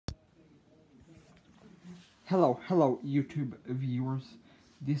Hello, YouTube viewers.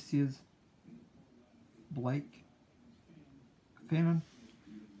 This is Blake Fannin.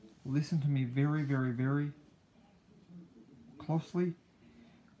 Listen to me very closely.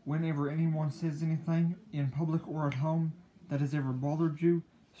 Whenever anyone says anything in public or at home that has ever bothered you,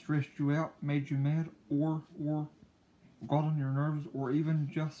 stressed you out, made you mad, or got on your nerves, or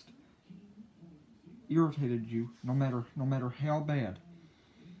even just irritated you, no matter how bad.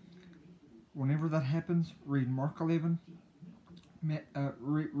 Whenever that happens, read Mark 11.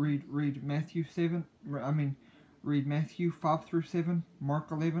 Read Matthew 7. Read Matthew 5 through 7.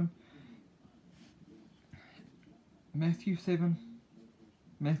 Mark 11. Matthew 7.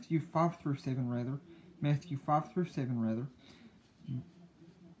 Matthew 5 through 7 rather. Matthew 5 through 7 rather.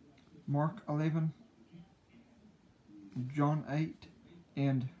 Mark 11. John 8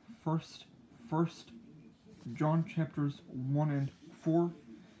 and first John chapters 1 and 4,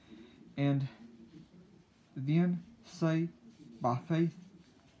 and then say by faith,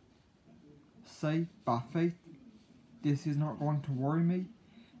 this is not going to worry me,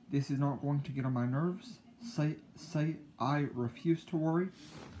 this is not going to get on my nerves. Say I refuse to worry.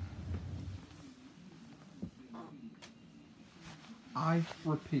 I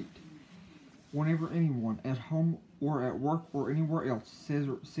repeat, whenever anyone at home or at work or anywhere else says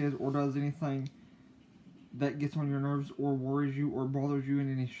or does anything that gets on your nerves or worries you or bothers you in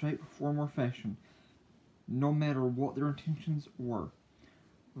any shape, form, or fashion, no matter what their intentions were,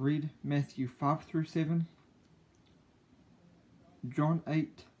 read Matthew 5 through 7, John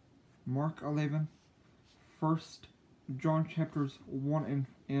 8, Mark 11, 1 John chapters 1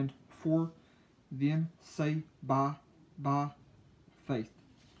 and 4, then say by faith,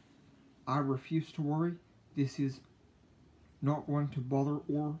 I refuse to worry. This is not going to bother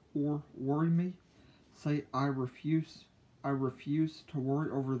or worry me. Say I refuse to worry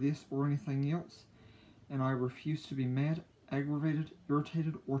over this or anything else, and I refuse to be mad, aggravated,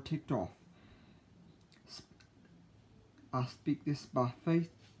 irritated, or ticked off. I speak this by faith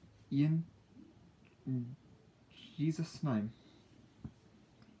in Jesus' name.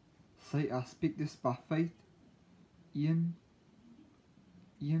 Say I speak this by faith in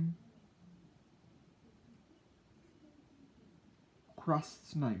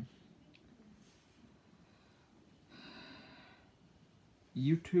Christ's name.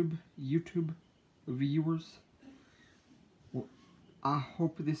 YouTube viewers, I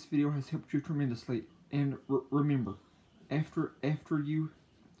hope this video has helped you tremendously. And remember, after you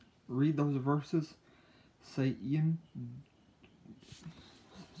read those verses, say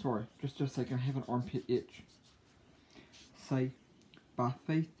sorry, just a second, I have an armpit itch. Say, by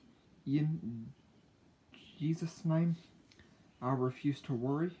faith in Jesus' name, I refuse to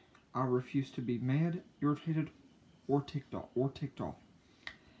worry, I refuse to be mad, irritated, or ticked off.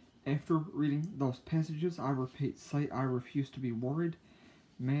 After reading those passages, I repeat, say I refuse to be worried,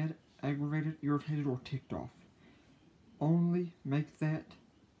 mad, aggravated, irritated, or ticked off. Only make that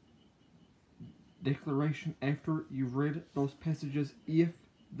declaration after you've read those passages if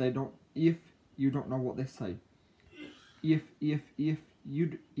you don't know what they say. If you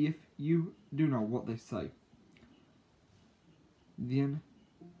do know what they say, then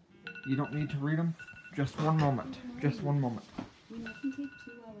you don't need to read them. Just one moment. Just one moment. I can take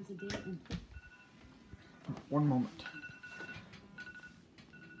 2 hours a day and... One moment.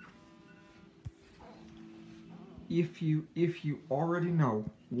 If you already know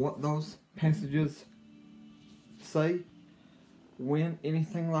what those passages say, when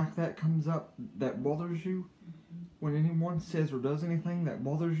anything like that comes up that bothers you, when anyone says or does anything that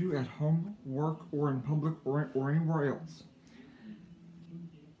bothers you at home, work, or in public, or anywhere else,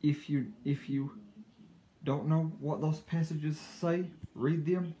 if you don't know what those passages say, read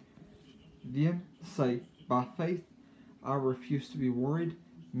them, then say, by faith, I refuse to be worried,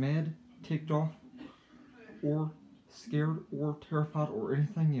 mad, ticked off, or scared, or terrified, or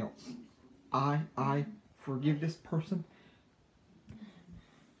anything else. I forgive this person.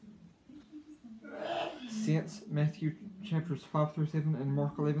 Since Matthew chapters 5 through 7 and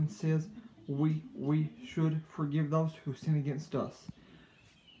Mark 11 says we should forgive those who sin against us.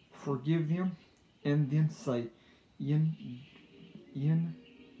 Forgive them, and then say, in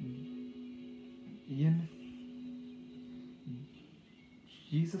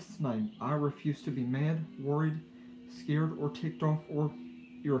Jesus' name, I refuse to be mad, worried, scared, or ticked off, or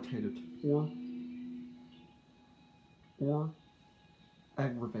irritated, or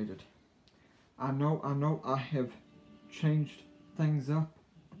aggravated. I know I have changed things up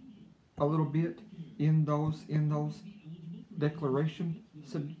a little bit in those declaration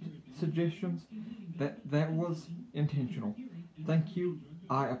suggestions. That was intentional. Thank you.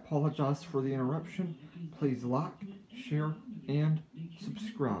 I apologize for the interruption. Please like, share, and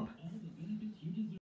subscribe.